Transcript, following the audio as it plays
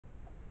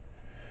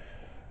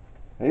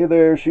Hey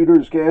there,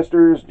 shooters,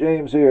 casters,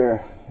 James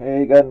here.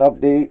 Hey, got an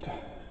update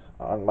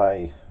on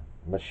my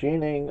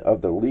machining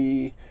of the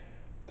Lee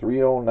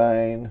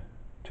 309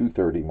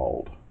 230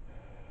 mold.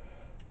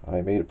 I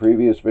made a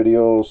previous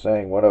video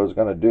saying what I was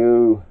going to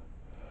do.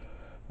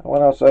 I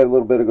went outside a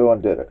little bit ago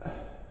and did it.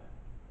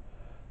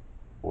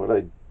 What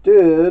I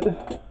did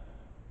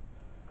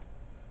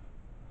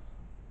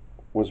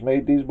was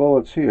made these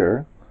bullets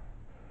here.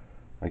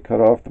 I cut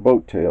off the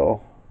boat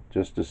tail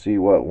just to see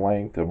what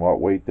length and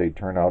what weight they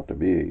turn out to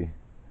be.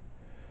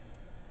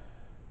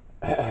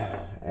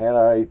 And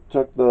I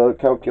took the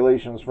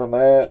calculations from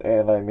that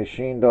and I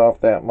machined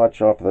off that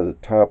much off the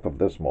top of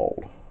this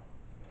mold.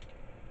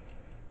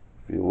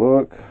 If you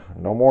look,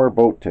 no more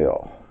boat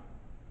tail.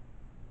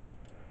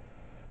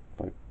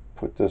 If I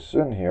put this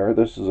in here,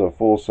 this is a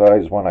full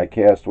size one I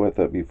cast with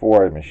it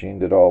before I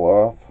machined it all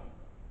off.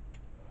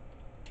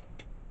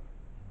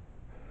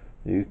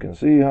 You can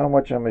see how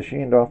much I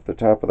machined off the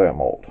top of that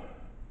mold.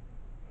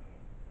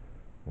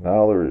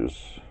 Now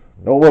there's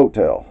no boat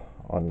tail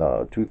on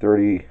the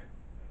 230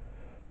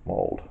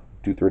 mold,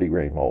 230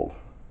 grain mold.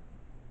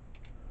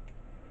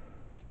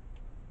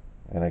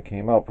 And it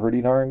came out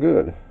pretty darn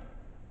good,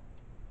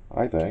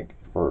 I think,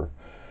 for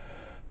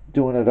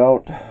doing it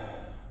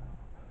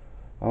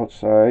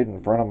outside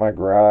in front of my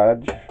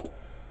garage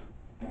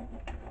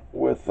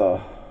with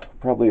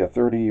probably a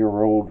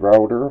 30-year-old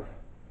router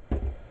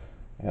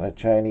and a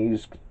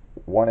Chinese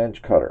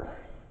 1-inch cutter.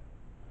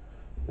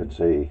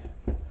 It's a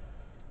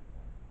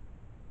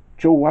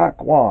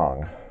Chowak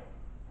Wang,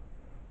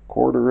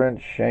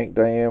 1/4-inch shank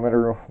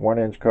diameter,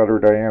 1-inch cutter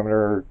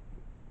diameter,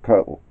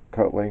 cut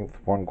length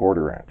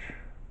 1/4 inch.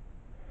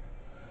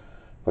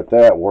 But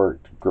that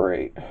worked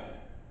great.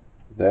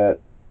 That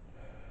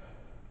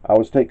I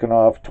was taking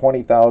off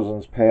 20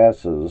 thousandths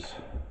passes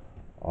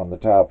on the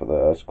top of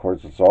this. Of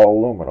course, it's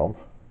all aluminum,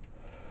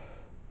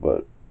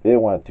 but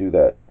it went through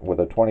that with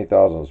a 20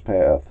 thousandths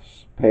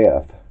pass.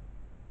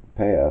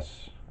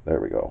 There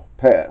we go.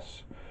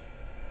 Pass.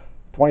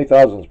 20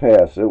 thousandths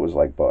pass, it was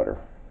like butter.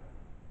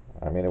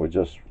 I mean, it would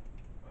just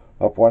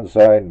up one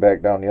side and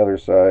back down the other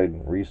side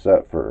and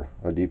reset for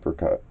a deeper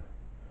cut.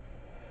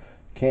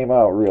 Came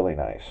out really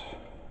nice.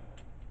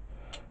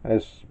 I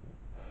just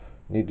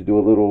need to do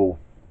a little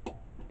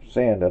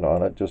sanding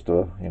on it just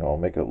to,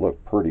 make it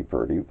look pretty,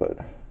 but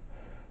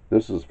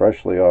this is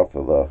freshly off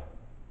of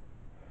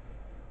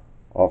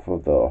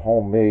the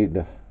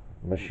homemade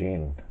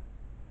machine,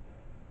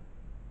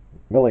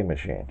 milling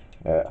machine,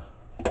 yeah,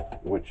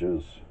 which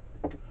is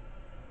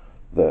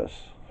this.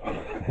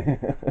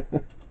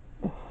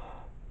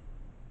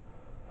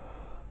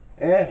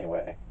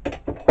 Anyway,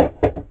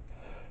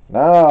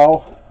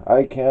 now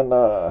I can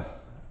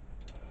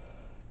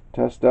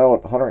test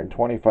out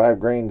 125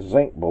 grain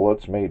zinc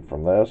bullets made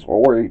from this,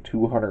 or a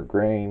 200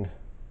 grain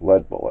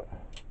lead bullet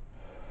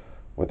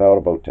without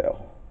a boat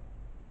tail.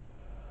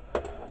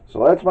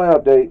 So that's my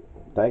update.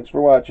 Thanks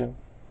for watching.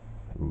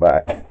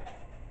 Bye.